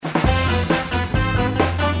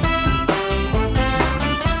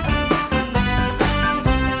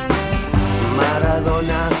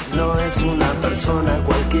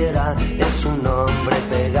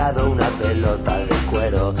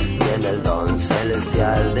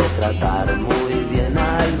celestial de tratar muy bien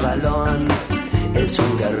al balón. Es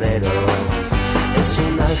un guerrero, es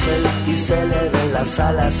un ángel y se le ven las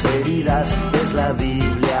alas heridas. Es la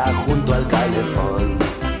Biblia junto al calefón.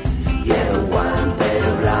 Tiene un guante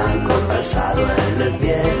blanco calzado en el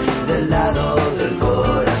pie del lado del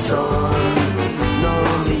corazón. No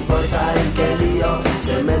me importa en qué lío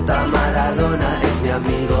se meta Maradona, es mi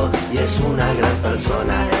amigo y es una gran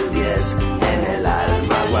persona. El 10 en el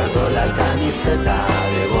alma, guardo la camiseta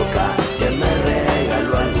de Boca que me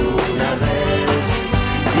regaló alguna vez.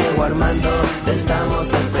 Diego Armando, te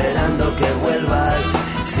estamos esperando que vuelvas,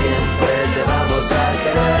 siempre te vamos a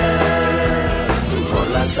querer, por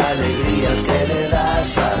las alegrías que le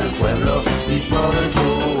das al pueblo y por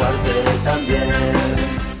tu arte también.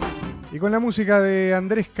 Y con la música de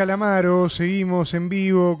Andrés Calamaro seguimos en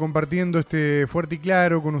vivo compartiendo este Fuerte y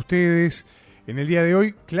Claro con ustedes. En el día de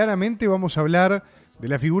hoy claramente vamos a hablar de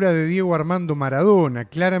la figura de Diego Armando Maradona,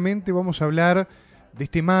 claramente vamos a hablar de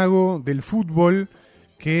este mago del fútbol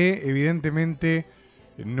que evidentemente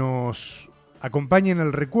nos acompaña en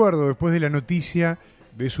el recuerdo después de la noticia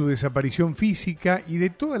de su desaparición física y de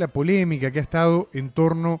toda la polémica que ha estado en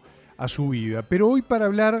torno a su vida. Pero hoy para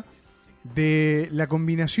hablar de la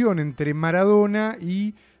combinación entre Maradona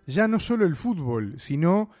y ya no solo el fútbol,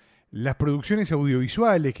 sino las producciones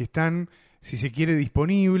audiovisuales que están, si se quiere,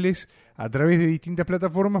 disponibles a través de distintas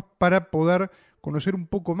plataformas para poder conocer un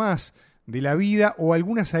poco más de la vida o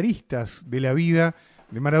algunas aristas de la vida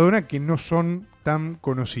de Maradona que no son tan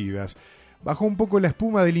conocidas. Bajó un poco la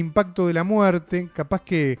espuma del impacto de la muerte, capaz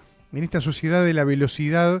que en esta sociedad de la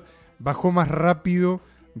velocidad bajó más rápido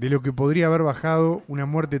de lo que podría haber bajado una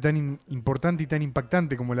muerte tan importante y tan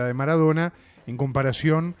impactante como la de Maradona en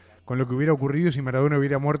comparación con lo que hubiera ocurrido si Maradona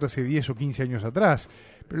hubiera muerto hace 10 o 15 años atrás.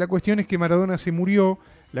 Pero la cuestión es que Maradona se murió,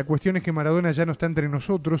 la cuestión es que Maradona ya no está entre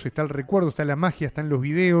nosotros, está el recuerdo, está la magia, están los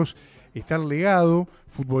videos, está el legado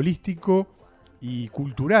futbolístico y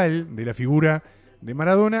cultural de la figura de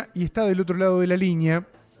Maradona, y está del otro lado de la línea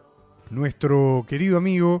nuestro querido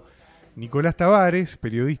amigo Nicolás Tabarez,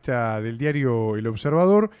 periodista del diario El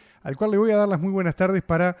Observador, al cual le voy a dar las muy buenas tardes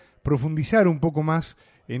para profundizar un poco más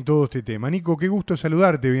en todo este tema. Nico, qué gusto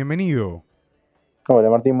saludarte, bienvenido. Hola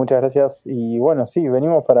Martín, muchas gracias. Y bueno, sí,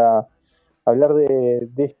 venimos para hablar de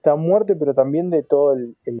esta muerte, pero también de todo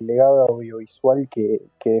el legado audiovisual que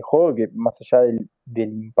dejó, que más allá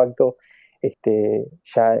del impacto,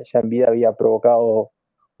 ya en vida había provocado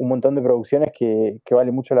un montón de producciones que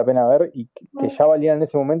vale mucho la pena ver y que ya valían en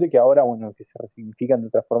ese momento y que ahora, bueno, que se resignifican de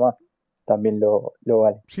otra forma, también lo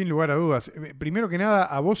vale. Sin lugar a dudas. Primero que nada,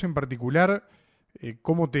 a vos en particular,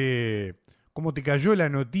 ¿cómo te cayó la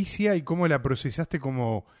noticia y cómo la procesaste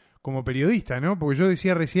como periodista, ¿no? Porque yo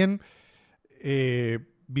decía recién,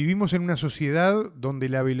 vivimos en una sociedad donde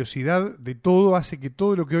la velocidad de todo hace que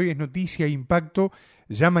todo lo que hoy es noticia e impacto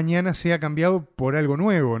ya mañana sea cambiado por algo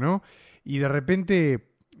nuevo, ¿no? Y de repente,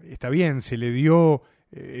 está bien, se le dio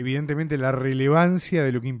evidentemente la relevancia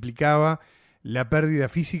de lo que implicaba la pérdida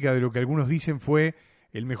física de lo que algunos dicen fue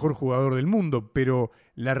el mejor jugador del mundo, pero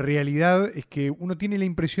la realidad es que uno tiene la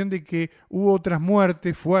impresión de que hubo otras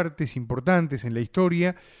muertes fuertes, importantes en la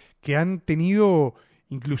historia, que han tenido,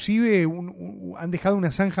 inclusive, han dejado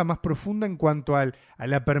una zanja más profunda en cuanto a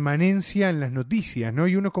la permanencia en las noticias, ¿no?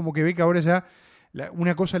 Y uno como que ve que ahora ya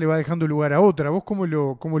una cosa le va dejando lugar a otra. ¿Vos cómo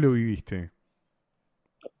lo viviste?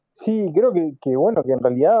 Sí, creo que bueno, que en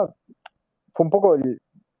realidad fue un poco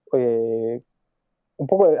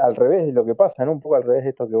al revés de lo que pasa, ¿no? Un poco al revés de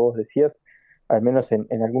esto que vos decías, al menos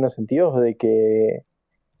en algunos sentidos, de que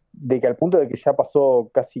al punto de que ya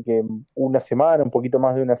pasó casi que una semana, un poquito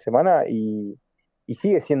más de una semana, y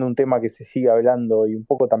sigue siendo un tema que se sigue hablando, y un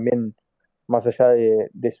poco también más allá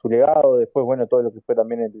de su legado, después, bueno, todo lo que fue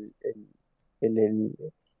también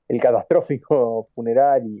el catastrófico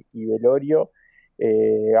funeral y velorio.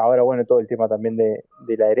 Ahora, bueno, todo el tema también de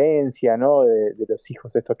la herencia, ¿no? De los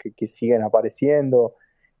hijos estos que siguen apareciendo,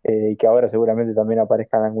 y que ahora seguramente también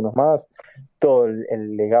aparezcan algunos más. Todo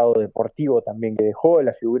el legado deportivo también que dejó,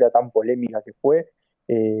 la figura tan polémica que fue.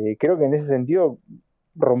 Creo que en ese sentido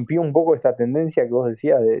rompió un poco esta tendencia que vos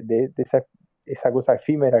decías de esa cosa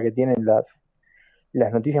efímera que tienen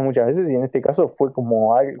las noticias muchas veces, y en este caso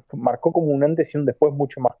marcó como un antes y un después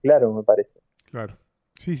mucho más claro, me parece. Claro.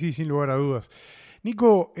 Sí, sin lugar a dudas.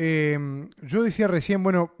 Nico, yo decía recién,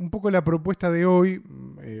 bueno, un poco la propuesta de hoy,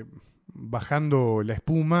 bajando la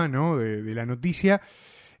espuma, ¿no?, de la noticia,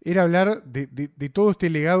 era hablar de todo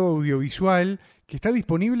este legado audiovisual que está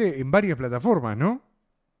disponible en varias plataformas, ¿no?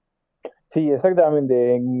 Sí,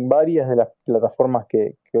 exactamente, en varias de las plataformas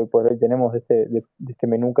que hoy por hoy tenemos de este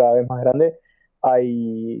menú cada vez más grande,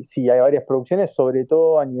 Sí, hay varias producciones, sobre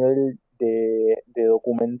todo a nivel de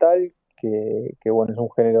documental, bueno, es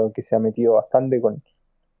un género que se ha metido bastante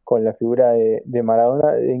con la figura de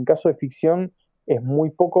Maradona. En caso de ficción, es muy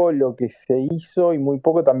poco lo que se hizo y muy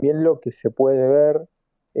poco también lo que se puede ver.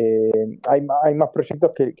 Hay más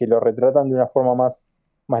proyectos que lo retratan de una forma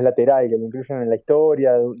más lateral, que lo incluyen en la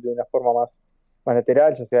historia de una forma más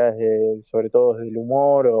lateral, ya sea sobre todo desde el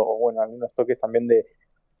humor o, bueno, algunos toques también de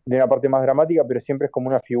una parte más dramática, pero siempre es como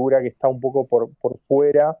una figura que está un poco por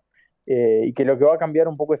fuera, y que lo que va a cambiar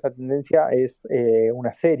un poco esa tendencia es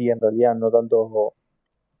una serie, en realidad, no tanto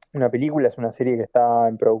una película. Es una serie que está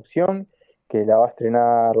en producción, que la va a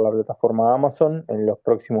estrenar la plataforma Amazon en los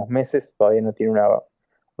próximos meses. Todavía no tiene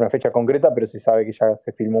una fecha concreta, pero se sabe que ya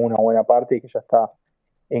se filmó una buena parte y que ya está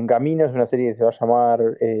en camino. Es una serie que se va a llamar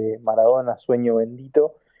Maradona, Sueño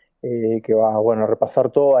Bendito, que va, bueno, a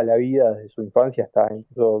repasar toda la vida desde su infancia hasta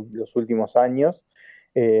incluso los últimos años,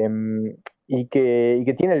 eh, y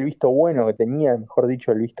que tiene el visto bueno, que tenía, mejor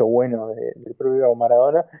dicho, el visto bueno del propio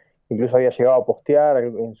Maradona. Incluso había llegado a postear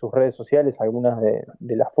en sus redes sociales algunas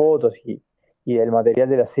de las fotos y del material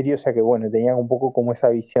de la serie, o sea que, bueno, tenían un poco como esa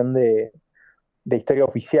visión de historia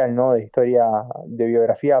oficial, ¿no? De historia, de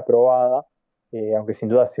biografía aprobada, aunque sin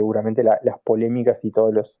duda seguramente las polémicas y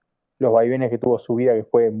todos los vaivenes que tuvo su vida, que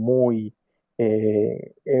fue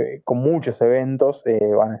con muchos eventos,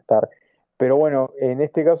 van a estar. Pero bueno, en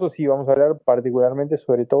este caso sí vamos a hablar particularmente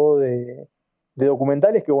sobre todo de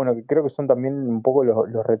documentales que, bueno, que creo que son también un poco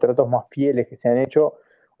los retratos más fieles que se han hecho,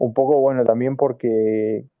 un poco, bueno, también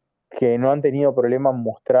porque que no han tenido problema en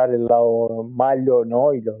mostrar el lado malo,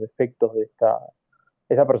 ¿no? Y los defectos de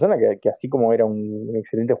esta persona que así como era un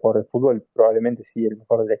excelente jugador de fútbol, probablemente sí el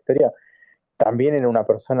mejor de la historia, también era una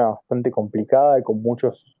persona bastante complicada y con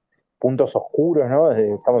muchos puntos oscuros, ¿no?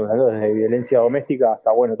 Estamos hablando desde violencia doméstica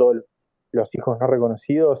hasta, bueno, todos los hijos no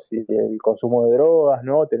reconocidos y el consumo de drogas,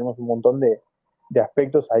 ¿no? Tenemos un montón de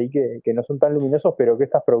aspectos ahí que no son tan luminosos, pero que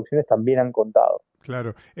estas producciones también han contado.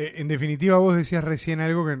 Claro. En definitiva, vos decías recién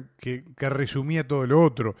algo que resumía todo lo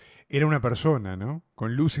otro. Era una persona, ¿no?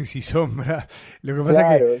 Con luces y sombras. Lo que pasa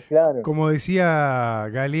que, Claro, claro. como decía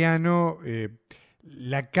Galeano,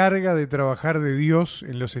 la carga de trabajar de Dios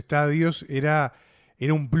en los estadios era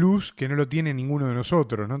un plus que no lo tiene ninguno de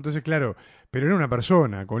nosotros, ¿no? Entonces, claro, pero era una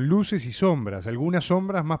persona con luces y sombras. Algunas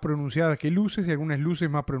sombras más pronunciadas que luces y algunas luces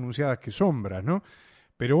más pronunciadas que sombras, ¿no?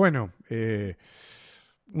 Pero bueno,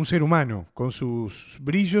 un ser humano, con sus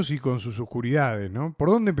brillos y con sus oscuridades, ¿no? ¿Por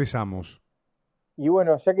dónde empezamos? Y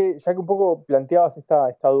bueno, ya que un poco planteabas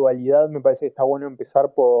esta dualidad, me parece que está bueno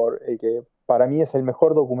empezar por el que para mí es el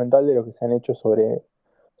mejor documental de los que se han hecho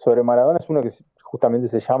sobre Maradona. Es uno que justamente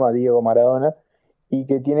se llama Diego Maradona y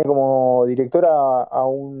que tiene como director a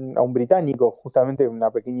un británico, justamente una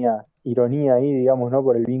pequeña ironía ahí, digamos, ¿no?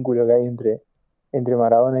 Por el vínculo que hay entre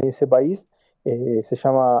Maradona y ese país. Se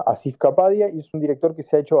llama Asif Kapadia y es un director que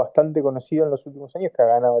se ha hecho bastante conocido en los últimos años, que ha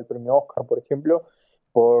ganado el premio Oscar, por ejemplo,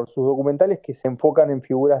 por sus documentales que se enfocan en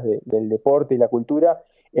figuras del deporte y la cultura.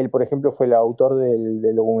 Él, por ejemplo, fue el autor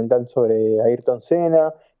del documental sobre Ayrton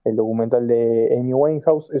Senna, el documental de Amy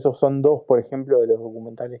Winehouse. Esos son dos, por ejemplo, de los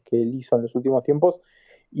documentales que él hizo en los últimos tiempos.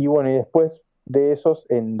 Y bueno, y después de esos,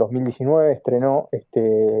 en 2019 estrenó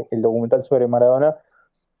el documental sobre Maradona,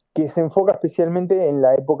 que se enfoca especialmente en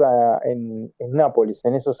la época en Nápoles,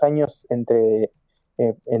 en esos años entre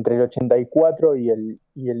el 84 y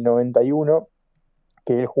el 91,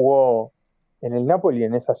 que él jugó en el Napoli,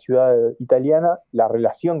 en esa ciudad italiana. La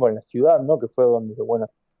relación con la ciudad, ¿no? Que fue donde, bueno,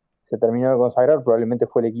 se terminó de consagrar. Probablemente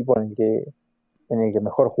fue el equipo en el que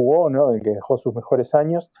mejor jugó, ¿no? En el que dejó sus mejores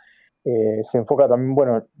años. Se enfoca también,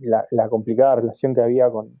 bueno, la complicada relación que había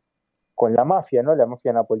con la mafia, ¿no? La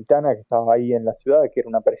mafia napolitana que estaba ahí en la ciudad, que era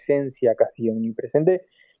una presencia casi omnipresente,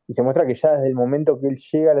 y se muestra que ya desde el momento que él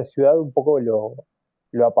llega a la ciudad un poco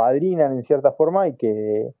lo apadrinan en cierta forma y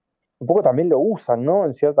que un poco también lo usan, ¿no?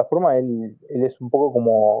 En cierta forma él es un poco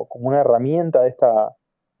como una herramienta de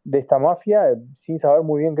esta mafia, sin saber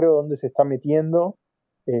muy bien, creo, dónde se está metiendo,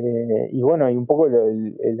 y bueno, y un poco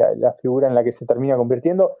la figura en la que se termina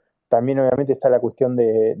convirtiendo. También obviamente está la cuestión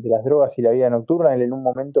de las drogas y la vida nocturna. Él en un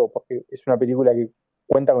momento, porque es una película que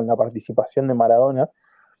cuenta con la participación de Maradona,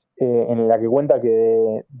 en la que cuenta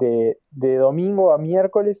que de domingo a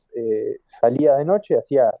miércoles salía de noche,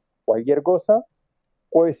 hacía cualquier cosa.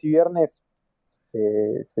 Jueves y viernes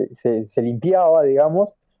se limpiaba,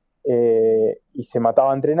 digamos, y se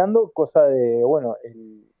mataba entrenando, cosa de, bueno,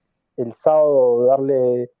 el sábado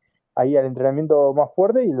darle ahí al entrenamiento más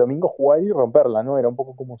fuerte y el domingo jugar y romperla, ¿no? Era un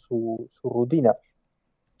poco como su rutina.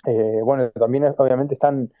 Bueno, también obviamente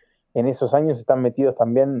están en esos años están metidos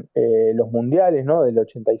también los mundiales, ¿no? Del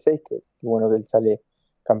 86, que bueno, que él sale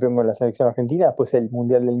campeón con la selección argentina, después el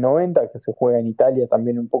mundial del 90, que se juega en Italia,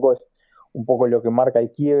 también un poco es un poco lo que marca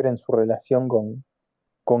el quiebre en su relación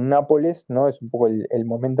con Nápoles, ¿no? Es un poco el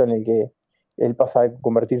momento en el que él pasa a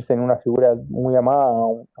convertirse en una figura muy amada a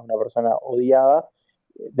una persona odiada.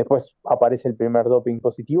 Después aparece el primer doping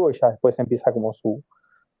positivo y ya después empieza como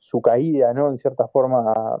su caída, ¿no? En cierta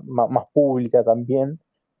forma más pública también.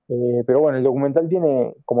 Pero bueno, el documental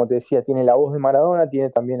tiene, como te decía, tiene la voz de Maradona,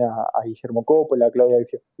 tiene también a Guillermo Coppola, a Claudia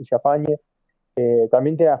Villafañe,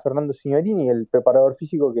 también tiene a Fernando Signorini, el preparador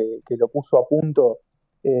físico que lo puso a punto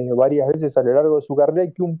varias veces a lo largo de su carrera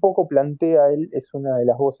y que un poco plantea, él es una de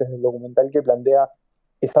las voces del documental que plantea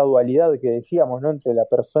esa dualidad que decíamos, ¿no? Entre la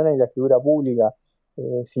persona y la figura pública.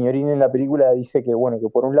 Signorini en la película dice que, bueno, que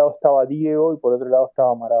por un lado estaba Diego y por otro lado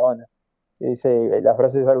estaba Maradona. Dice, la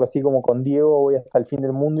frase es algo así como: con Diego voy hasta el fin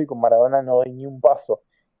del mundo y con Maradona no doy ni un paso.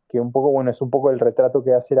 Que un poco, bueno, es un poco el retrato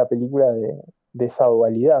que hace la película de esa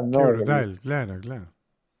dualidad, Qué ¿no? brutal, claro, claro.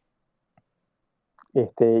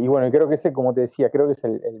 Y bueno, creo que ese, como te decía, creo que es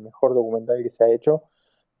el mejor documental que se ha hecho.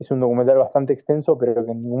 Es un documental bastante extenso, pero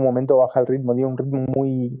que en ningún momento baja el ritmo, tiene un ritmo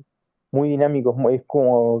muy dinámico. Es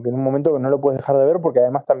como que en un momento que no lo puedes dejar de ver, porque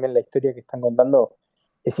además también la historia que están contando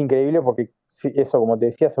es increíble, porque sí, eso, como te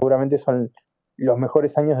decía, seguramente son los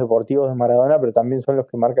mejores años deportivos de Maradona, pero también son los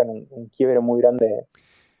que marcan un quiebre muy grande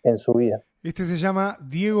en su vida. Este se llama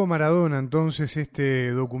Diego Maradona, entonces, este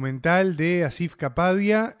documental de Asif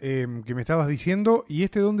Kapadia que me estabas diciendo. ¿Y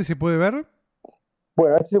este dónde se puede ver?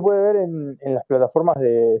 Bueno, este se puede ver en las plataformas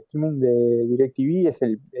de streaming de DirecTV, es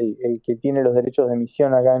el que tiene los derechos de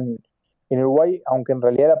emisión acá en Uruguay, aunque en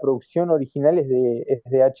realidad la producción original es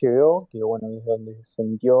de HBO, que bueno, es donde se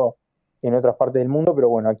emitió en otras partes del mundo, pero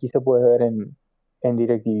bueno, aquí se puede ver en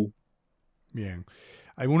DirecTV. Bien.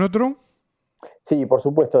 ¿Algún otro? Sí, por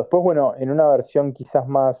supuesto. Después, bueno, en una versión quizás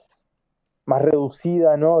más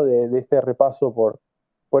reducida, ¿no? De este repaso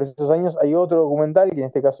por esos años. Hay otro documental que en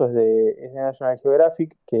este caso es de National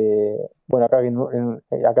Geographic, que, bueno,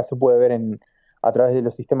 acá se puede ver a través de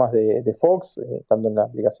los sistemas de Fox, tanto en la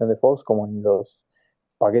aplicación de Fox como en los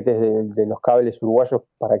paquetes de los cables uruguayos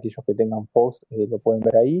para aquellos que tengan Fox, lo pueden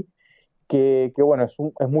ver ahí. Que bueno,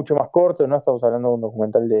 es mucho más corto, ¿no? Estamos hablando de un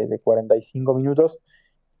documental de 45 minutos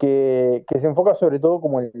que se enfoca sobre todo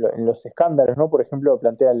como en los escándalos, ¿no? Por ejemplo,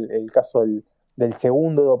 plantea el caso del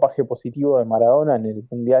segundo dopaje positivo de Maradona en el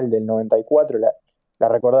Mundial del 94, la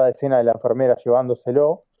recordada escena de la enfermera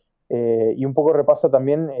llevándoselo, y un poco repasa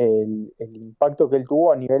también el impacto que él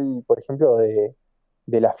tuvo a nivel, por ejemplo, de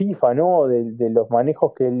la FIFA, ¿no? De los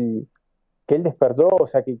manejos que él despertó, o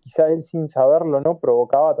sea, que quizá él sin saberlo, ¿no?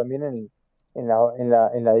 Provocaba también en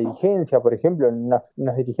la dirigencia, por ejemplo, en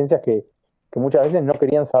unas dirigencias que muchas veces no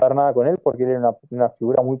querían saber nada con él porque él era una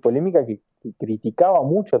figura muy polémica que criticaba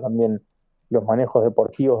mucho también los manejos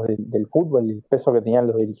deportivos del fútbol, el peso que tenían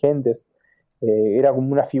los dirigentes. Era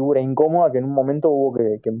como una figura incómoda que en un momento hubo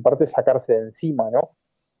que en parte sacarse de encima, ¿no?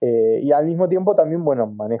 Y al mismo tiempo también, bueno,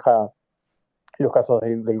 maneja los casos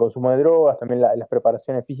del consumo de drogas, también las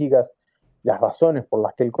preparaciones físicas, las razones por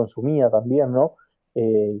las que él consumía también, ¿no?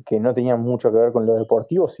 Que no tenían mucho que ver con lo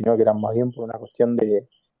deportivo, sino que eran más bien por una cuestión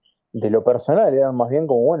de lo personal, eran más bien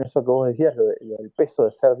como, bueno, eso que vos decías, lo del peso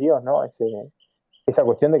de ser Dios, ¿no? Esa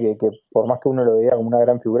cuestión de que por más que uno lo veía como una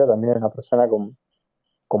gran figura, también era una persona con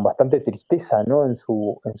bastante tristeza, ¿no? En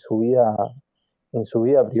su vida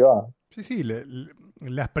privada. Sí, sí,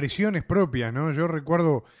 las presiones propias, ¿no? Yo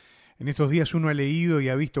recuerdo, en estos días uno ha leído y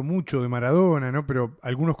ha visto mucho de Maradona, ¿no? Pero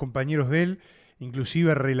algunos compañeros de él,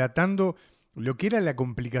 inclusive relatando lo que era la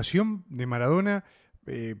complicación de Maradona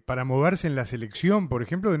para moverse en la selección, por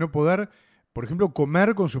ejemplo, de no poder, por ejemplo,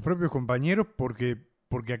 comer con sus propios compañeros porque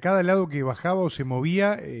a cada lado que bajaba o se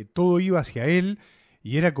movía, todo iba hacia él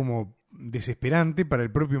y era como desesperante para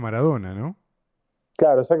el propio Maradona, ¿no?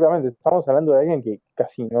 Claro, exactamente. Estamos hablando de alguien que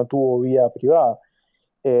casi no tuvo vida privada.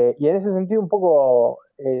 Y en ese sentido, un poco,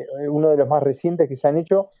 uno de los más recientes que se han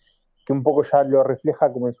hecho, que un poco ya lo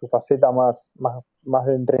refleja como en su faceta más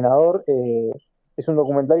de entrenador, es un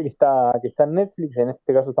documental que está en Netflix. En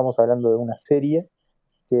este caso estamos hablando de una serie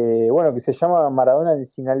bueno, que se llama Maradona en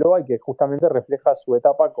Sinaloa y que justamente refleja su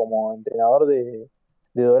etapa como entrenador de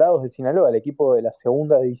Dorados de Sinaloa, el equipo de la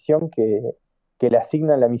segunda división que le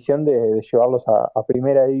asignan la misión de llevarlos a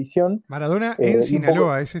primera división. Maradona en Y un poco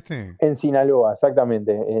Sinaloa, ¿es este? en Sinaloa,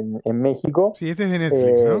 exactamente, en México. Sí, este es de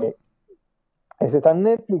Netflix, ¿no? Eh, Ese está en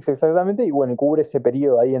Netflix, exactamente, y bueno, y cubre ese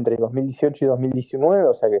periodo ahí entre 2018 y 2019,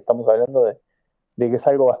 o sea que estamos hablando de que es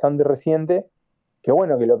algo bastante reciente, que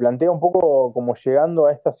bueno, que lo plantea un poco como llegando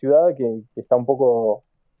a esta ciudad que está un poco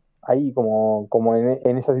ahí como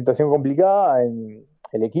en esa situación complicada, en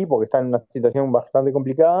el equipo que está en una situación bastante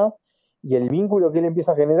complicada, y el vínculo que él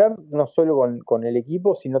empieza a generar, no solo con el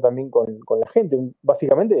equipo, sino también con la gente.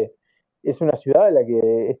 Básicamente es una ciudad en la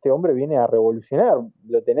que este hombre viene a revolucionar.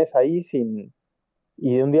 Lo tenés ahí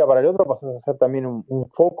y de un día para el otro pasás a ser también un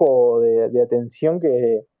foco de atención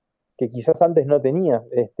que quizás antes no tenías.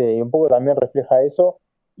 Y un poco también refleja eso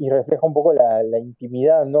y refleja un poco la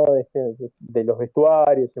intimidad, ¿no? De los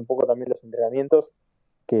vestuarios y un poco también los entrenamientos,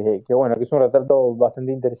 bueno, que es un retrato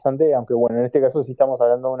bastante interesante, aunque bueno, en este caso sí estamos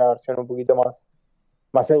hablando de una versión un poquito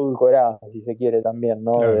más edulcorada, si se quiere también,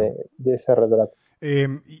 ¿no? Claro. De ese retrato.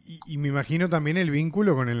 Y me imagino también el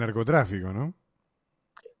vínculo con el narcotráfico, ¿no?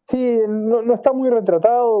 Sí, no está muy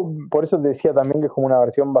retratado, por eso te decía también que es como una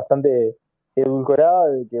versión bastante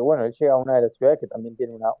edulcorada, de que bueno, él llega a una de las ciudades que también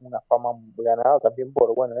tiene una fama ganada también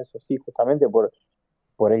por, bueno, eso sí, justamente por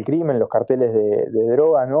el crimen, los carteles de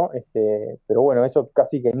droga, ¿no? Pero bueno, eso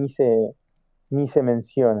casi que ni se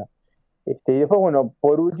menciona. Y después, bueno,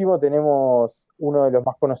 por último tenemos uno de los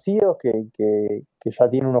más conocidos que ya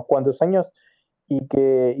tiene unos cuantos años y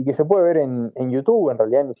que se puede ver en YouTube. En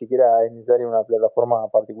realidad ni siquiera es necesaria una plataforma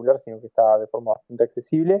particular, sino que está de forma bastante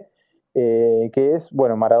accesible, que es,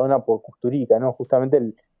 bueno, Maradona por Kusturica, ¿no? Justamente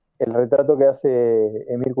el retrato que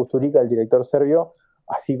hace Emir Kusturica, el director serbio,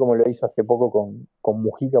 así como lo hizo hace poco con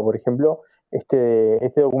Mujica, por ejemplo,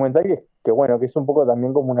 este documental bueno, que es un poco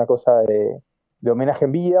también como una cosa de homenaje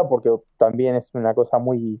en vida, porque también es una cosa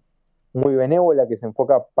muy benévola que se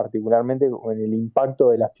enfoca particularmente en el impacto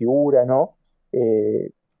de la figura, ¿no?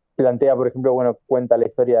 Eh, Plantea, por ejemplo, bueno, cuenta la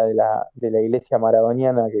historia de la iglesia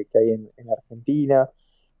maradoniana que hay en Argentina,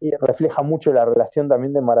 y refleja mucho la relación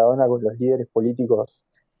también de Maradona con los líderes políticos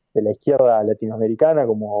de la izquierda latinoamericana,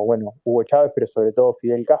 como, bueno, Hugo Chávez, pero sobre todo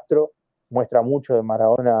Fidel Castro. Muestra mucho de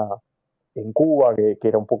Maradona en Cuba, que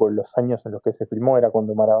era un poco los años en los que se filmó, era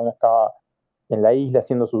cuando Maradona estaba en la isla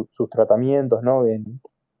haciendo sus tratamientos, ¿no? En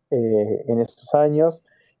esos años.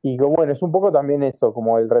 Y que bueno, es un poco también eso,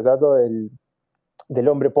 como el retrato del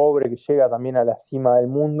hombre pobre que llega también a la cima del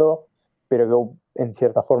mundo, pero que en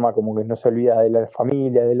cierta forma como que no se olvida de la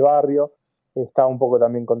familia, del barrio. Está un poco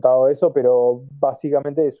también contado eso, pero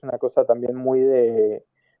básicamente es una cosa también muy de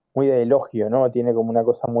elogio, ¿no? Tiene como una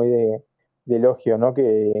cosa muy de elogio, ¿no?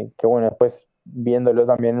 Que bueno, después viéndolo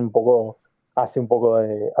también un poco, hace un poco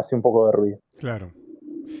de ruido. Claro.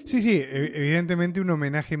 Sí, sí, evidentemente un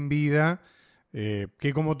homenaje en vida,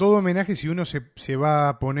 que como todo homenaje, si uno se va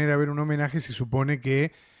a poner a ver un homenaje, se supone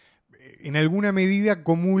que en alguna medida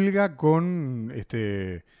comulga con,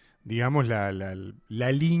 digamos,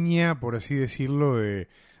 la línea, por así decirlo, de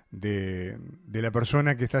la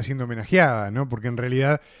persona que está siendo homenajeada, ¿no? Porque en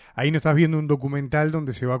realidad ahí no estás viendo un documental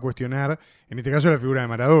donde se va a cuestionar, en este caso, la figura de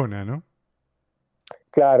Maradona, ¿no?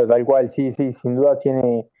 Claro, tal cual, sí, sí, sin duda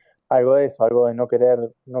tiene algo de eso, algo de no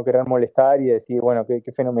querer molestar y decir, bueno,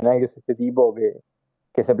 qué fenomenal que es este tipo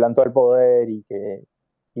que se plantó al poder y que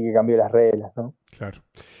cambió las reglas, ¿no? Claro.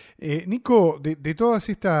 Nico, de todas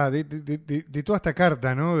de toda esta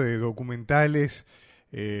carta, ¿no? De documentales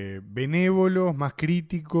benévolos, más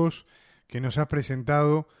críticos que nos has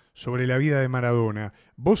presentado sobre la vida de Maradona,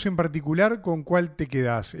 vos en particular, ¿con cuál te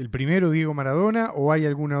quedás? ¿El primero, Diego Maradona, o hay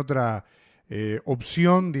alguna otra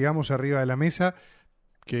opción, digamos, arriba de la mesa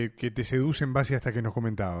que te seduce en base a esta que nos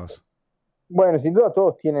comentabas? Bueno, sin duda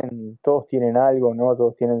todos tienen algo, ¿no?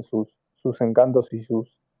 Todos tienen sus encantos y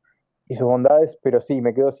sus bondades, pero sí,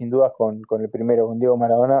 me quedo sin dudas con el primero, con Diego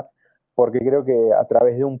Maradona, porque creo que a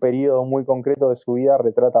través de un periodo muy concreto de su vida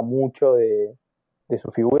retrata mucho de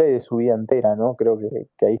su figura y de su vida entera, ¿no? Creo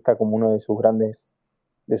que ahí está como uno de sus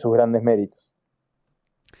grandes méritos.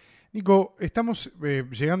 Nico, estamos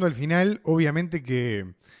llegando al final, obviamente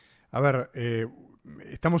que, a ver,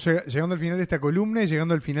 estamos llegando al final de esta columna y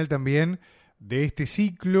llegando al final también de este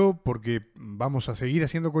ciclo, porque vamos a seguir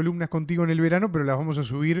haciendo columnas contigo en el verano, pero las vamos a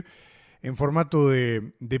subir en formato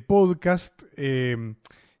de podcast,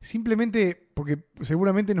 simplemente porque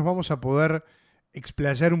seguramente nos vamos a poder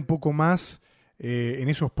explayar un poco más en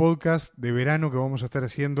esos podcasts de verano que vamos a estar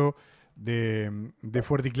haciendo de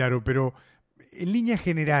Fuerte y Claro, pero en líneas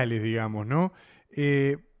generales, digamos, ¿no?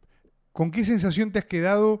 ¿Con qué sensación te has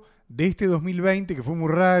quedado de este 2020 que fue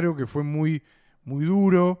muy raro, que fue muy, muy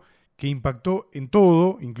duro, que impactó en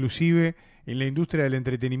todo, inclusive en la industria del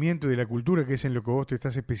entretenimiento y de la cultura, que es en lo que vos te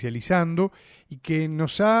estás especializando, y que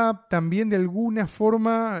nos ha también de alguna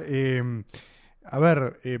forma, a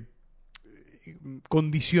ver,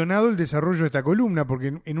 condicionado el desarrollo de esta columna,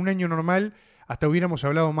 porque en un año normal hasta hubiéramos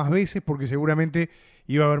hablado más veces, porque seguramente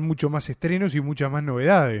iba a haber mucho más estrenos y muchas más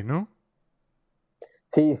novedades, ¿no?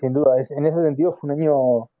 Sí, sin duda. En ese sentido fue un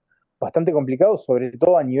año bastante complicado, sobre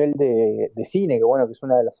todo a nivel de cine, que bueno, que es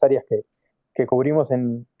una de las áreas que cubrimos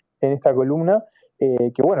en esta columna,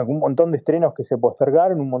 que bueno, un montón de estrenos que se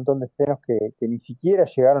postergaron, un montón de estrenos que ni siquiera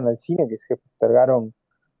llegaron al cine, que se postergaron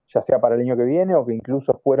ya sea para el año que viene o que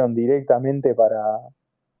incluso fueron directamente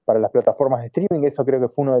para las plataformas de streaming. Eso creo que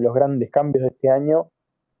fue uno de los grandes cambios de este año,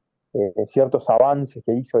 ciertos avances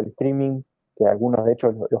que hizo el streaming, que algunos de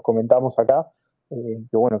hecho los comentamos acá,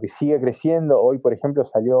 que bueno, que sigue creciendo. Hoy, por ejemplo,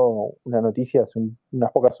 salió una noticia hace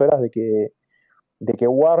unas pocas horas de que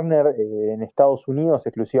Warner en Estados Unidos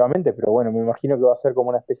exclusivamente, pero bueno, me imagino que va a ser como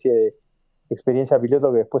una especie de experiencia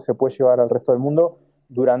piloto que después se puede llevar al resto del mundo,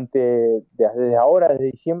 desde ahora, desde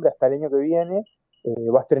diciembre hasta el año que viene,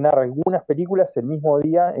 va a estrenar algunas películas el mismo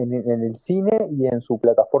día en el cine y en su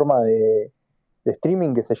plataforma de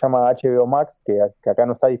streaming que se llama HBO Max, que acá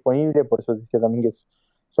no está disponible, por eso decía también que es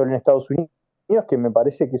solo en Estados Unidos, que me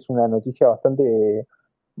parece que es una noticia bastante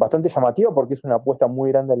llamativa, porque es una apuesta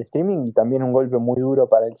muy grande al streaming y también un golpe muy duro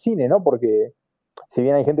para el cine, ¿no? Porque si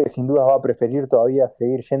bien hay gente que sin duda va a preferir todavía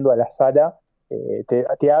seguir yendo a la sala,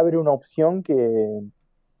 te abre una opción que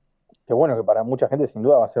bueno, que para mucha gente sin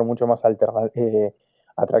duda va a ser mucho más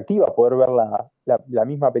atractiva, poder ver la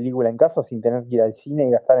misma película en casa sin tener que ir al cine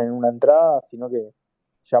y gastar en una entrada, sino que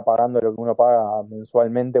ya pagando lo que uno paga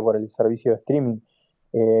mensualmente por el servicio de streaming.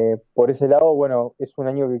 Por ese lado, bueno, es un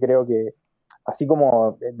año que creo que, así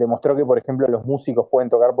como demostró que, por ejemplo, los músicos pueden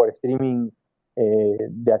tocar por streaming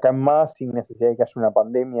de acá en más sin necesidad de que haya una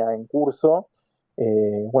pandemia en curso,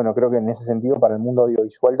 bueno, creo que en ese sentido para el mundo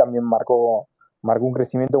audiovisual también marcó un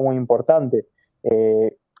crecimiento muy importante.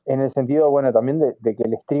 En el sentido, bueno, también de que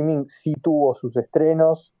el streaming sí tuvo sus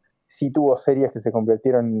estrenos, sí tuvo series que se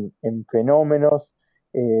convirtieron en fenómenos,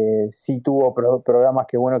 sí tuvo programas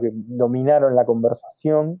que, bueno, que dominaron la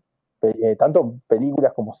conversación, tanto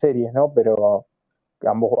películas como series, ¿no? Pero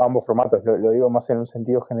ambos formatos, lo digo más en un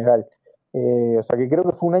sentido general. O sea que creo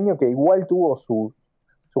que fue un año que igual tuvo sus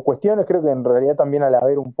cuestiones. Creo que en realidad también al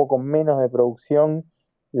haber un poco menos de producción,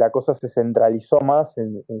 la cosa se centralizó más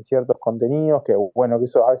en ciertos contenidos, que bueno, que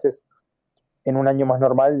eso a veces en un año más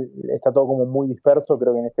normal está todo como muy disperso.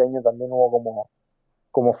 Creo que en este año también hubo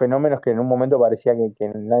como fenómenos que en un momento parecía que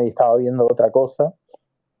nadie estaba viendo otra cosa,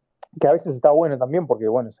 que a veces está bueno también porque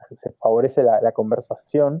bueno, se favorece la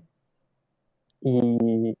conversación.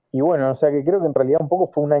 Y bueno, o sea que creo que en realidad un poco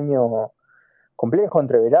fue un año complejo,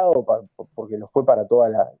 entreverado, porque lo fue para toda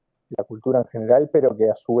la cultura en general, pero que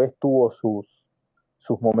a su vez tuvo sus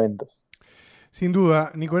momentos. Sin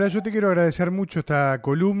duda, Nicolás, yo te quiero agradecer mucho esta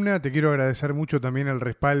columna, te quiero agradecer mucho también el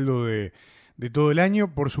respaldo de todo el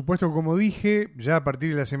año. Por supuesto, como dije, ya a partir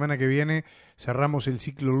de la semana que viene cerramos el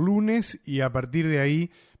ciclo lunes y a partir de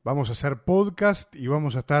ahí vamos a hacer podcast y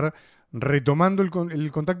vamos a estar retomando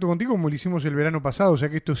el contacto contigo como lo hicimos el verano pasado, o sea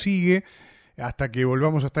que esto sigue hasta que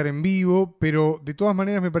volvamos a estar en vivo, pero de todas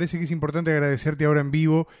maneras me parece que es importante agradecerte ahora en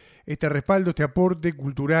vivo este respaldo, este aporte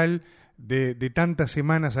cultural de tantas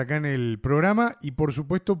semanas acá en el programa y por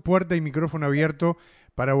supuesto puerta y micrófono abierto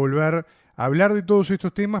para volver a hablar de todos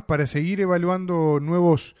estos temas, para seguir evaluando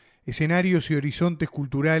nuevos escenarios y horizontes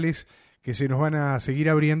culturales que se nos van a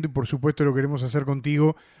seguir abriendo y por supuesto lo queremos hacer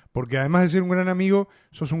contigo porque además de ser un gran amigo,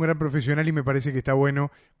 sos un gran profesional y me parece que está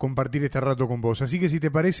bueno compartir este rato con vos. Así que si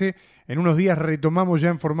te parece, en unos días retomamos ya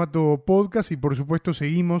en formato podcast y por supuesto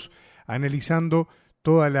seguimos analizando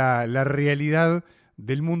toda la realidad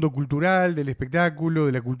del mundo cultural, del espectáculo,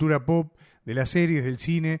 de la cultura pop, de las series, del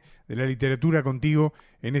cine, de la literatura contigo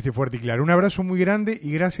en este Fuerte y Claro. Un abrazo muy grande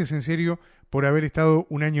y gracias en serio por haber estado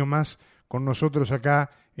un año más con nosotros acá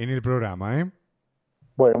en el programa, ¿eh?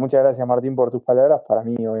 Bueno, muchas gracias Martín por tus palabras. Para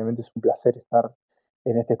mí obviamente es un placer estar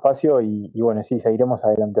en este espacio y bueno, sí, seguiremos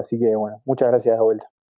adelante. Así que bueno, muchas gracias de vuelta.